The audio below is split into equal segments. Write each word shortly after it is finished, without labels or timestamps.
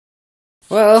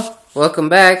Well, welcome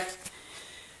back.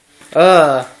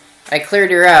 I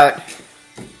cleared her out.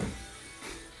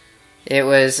 It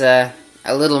was a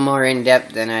little more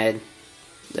in-depth than I had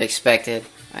expected.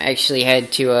 I actually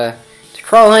had to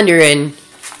crawl under and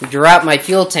drop my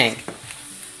fuel tank.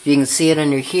 You can see it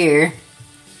under here.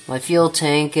 My fuel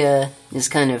tank is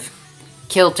kind of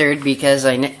kiltered because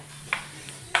the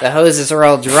hoses are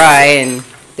all dry and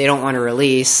they don't want to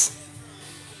release.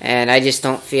 And I just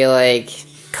don't feel like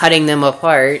cutting them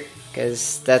apart,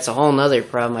 because that's a whole nother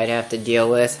problem I'd have to deal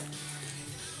with.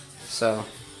 So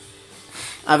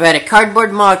I've had a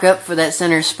cardboard mock-up for that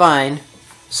center spine.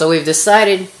 So we've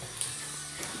decided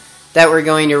that we're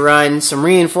going to run some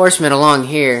reinforcement along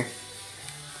here.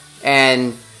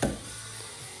 And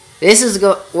this is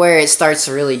where it starts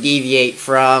to really deviate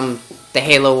from the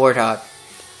Halo Warthog.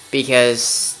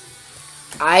 Because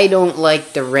I don't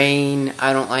like the rain,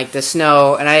 I don't like the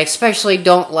snow, and I especially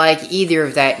don't like either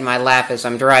of that in my lap as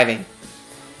I'm driving.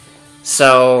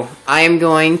 So I am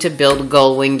going to build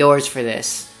gull wing doors for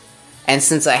this. And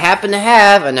since I happen to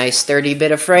have a nice sturdy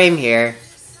bit of frame here,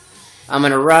 I'm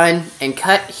going to run and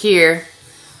cut here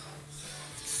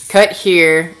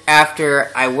after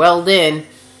I weld in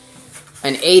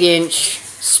an 8-inch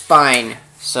spine.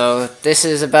 So this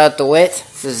is about the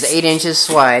width, this is 8 inches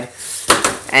wide.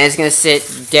 And it's going to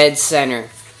sit dead center.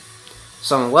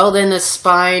 So I'm going to weld in the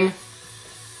spine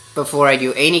before I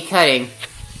do any cutting.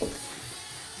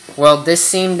 Weld this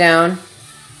seam down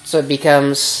so it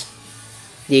becomes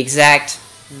the exact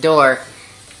door.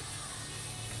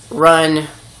 Run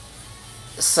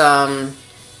some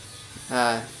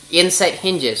inset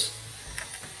hinges.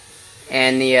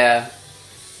 And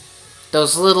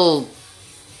those little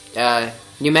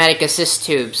pneumatic assist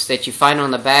tubes that you find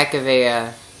on the back of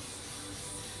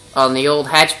on the old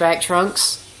hatchback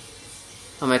trunks.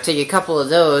 I'm going to take a couple of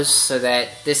those so that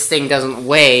this thing doesn't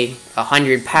weigh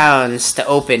 100 pounds to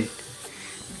open.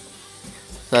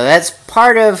 So that's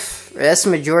the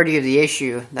majority of the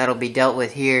issue that'll be dealt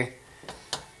with here.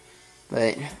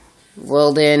 But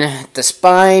weld in the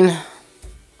spine,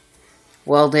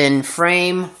 weld in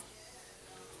frame,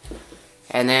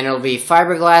 and then it'll be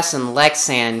fiberglass and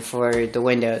Lexan for the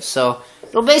windows. So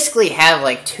it'll basically have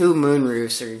like 2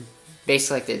 moonroofs, or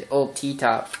basically like the old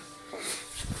T-top.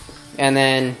 And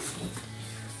then,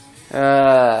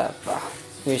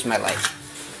 here's my light.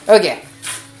 Okay,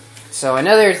 so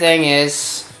another thing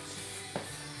is,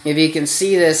 if you can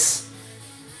see this,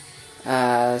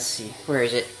 let's see, where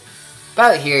is it?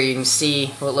 About here you can see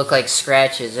what look like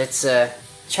scratches. It's a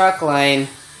chalk line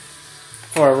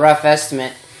for a rough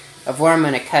estimate of where I'm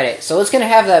going to cut it. So it's going to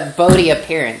have that boaty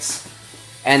appearance.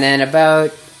 And then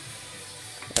about,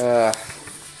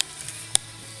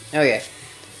 okay,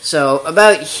 so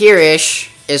about here-ish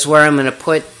is where I'm going to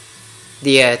put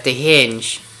the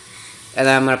hinge. And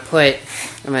then I'm going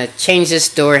to change this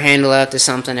door handle out to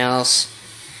something else.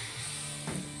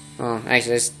 Well,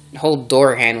 actually, this whole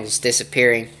door handle is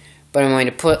disappearing. But I'm going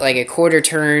to put like a 1/4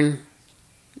 turn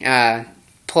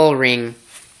pull ring,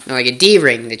 like a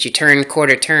D-ring that you turn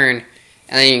 1/4 turn,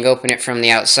 and then you can open it from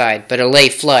the outside. But it'll lay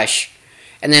flush.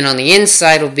 And then on the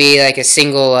inside will be like a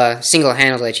single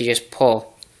handle that you just pull.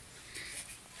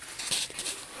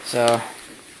 So,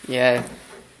 yeah,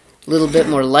 a little bit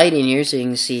more light in here so you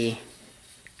can see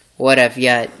what I've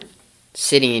got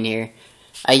sitting in here.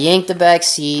 I yanked the back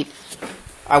seat.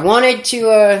 I wanted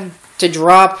to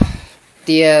drop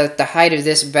the height of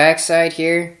this backside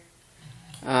here,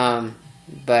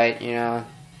 but you know,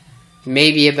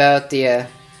 maybe about the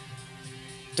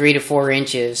 3 to 4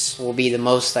 inches will be the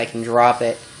most I can drop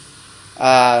it.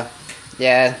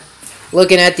 Yeah,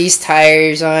 looking at these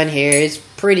tires on here, it's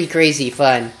pretty crazy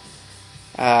fun.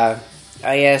 I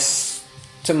guess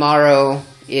tomorrow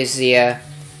is the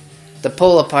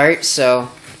pull apart, so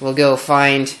we'll go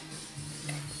find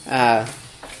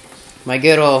my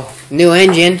good old new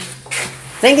engine.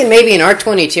 Thinking maybe an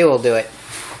R22 will do it,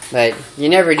 but you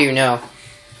never do know.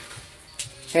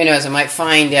 Who knows, I might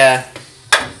find an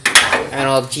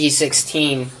old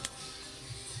G16.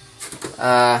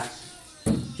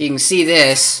 You can see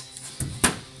this.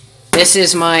 This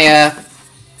is my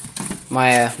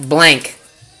blank.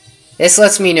 This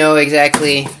lets me know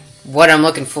exactly what I'm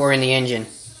looking for in the engine.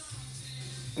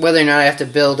 Whether or not I have to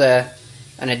build an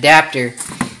adapter.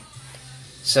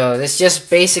 So this just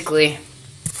basically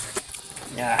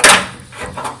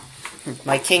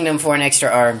my kingdom for an extra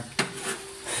arm.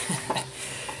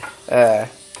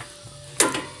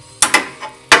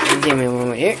 Give me a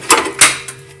moment here.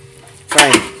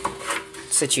 Fine.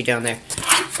 Sit you down there.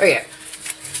 Okay.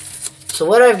 So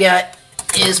what I've got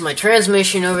is my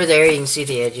transmission over there. You can see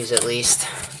the edges at least.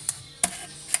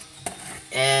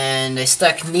 And and I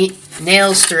stuck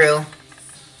nails through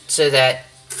so that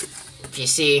if you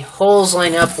see holes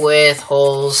line up with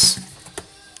holes,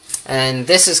 and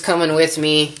this is coming with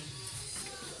me.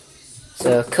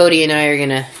 So Cody and I are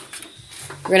gonna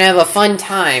have a fun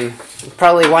time. We'll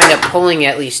probably wind up pulling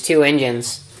at least 2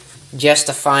 engines just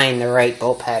to find the right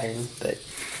bolt pattern. But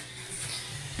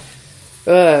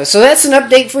so that's an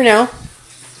update for now,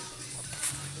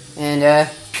 and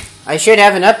I should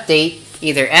have an update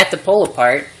either at the pull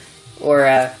apart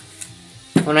or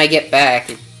when I get back.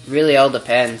 It really all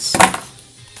depends.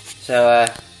 So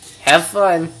have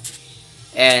fun,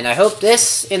 and I hope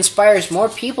this inspires more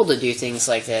people to do things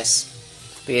like this,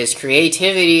 because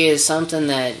creativity is something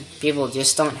that people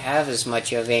just don't have as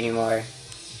much of anymore,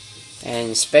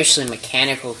 and especially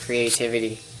mechanical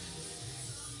creativity.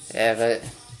 Yeah, but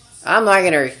I'm not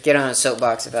gonna get on a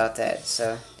soapbox about that,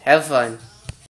 so have fun.